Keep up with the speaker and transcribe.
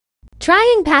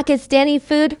Trying Pakistani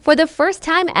food for the first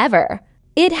time ever.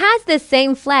 It has the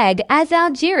same flag as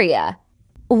Algeria.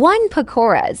 1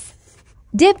 pakoras,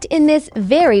 dipped in this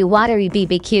very watery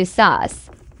BBQ sauce.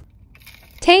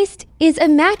 Taste is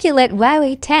immaculate,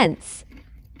 very tense.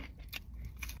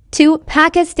 2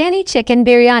 Pakistani chicken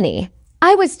biryani.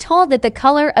 I was told that the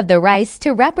color of the rice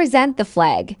to represent the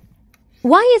flag.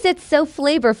 Why is it so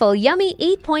flavorful? Yummy.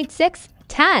 8.6,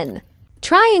 10.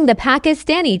 Trying the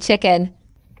Pakistani chicken.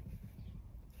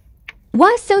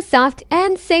 Was so soft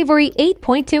and savory.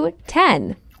 8.2,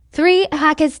 10. 3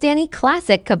 Pakistani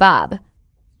classic kebab.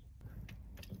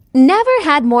 Never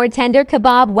had more tender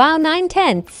kebab. Wow.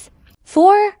 9/10.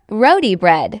 4 roti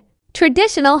bread.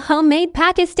 Traditional homemade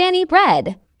Pakistani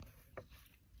bread.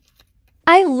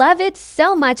 I love it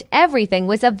so much. Everything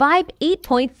was a vibe.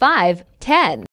 8.5, 10.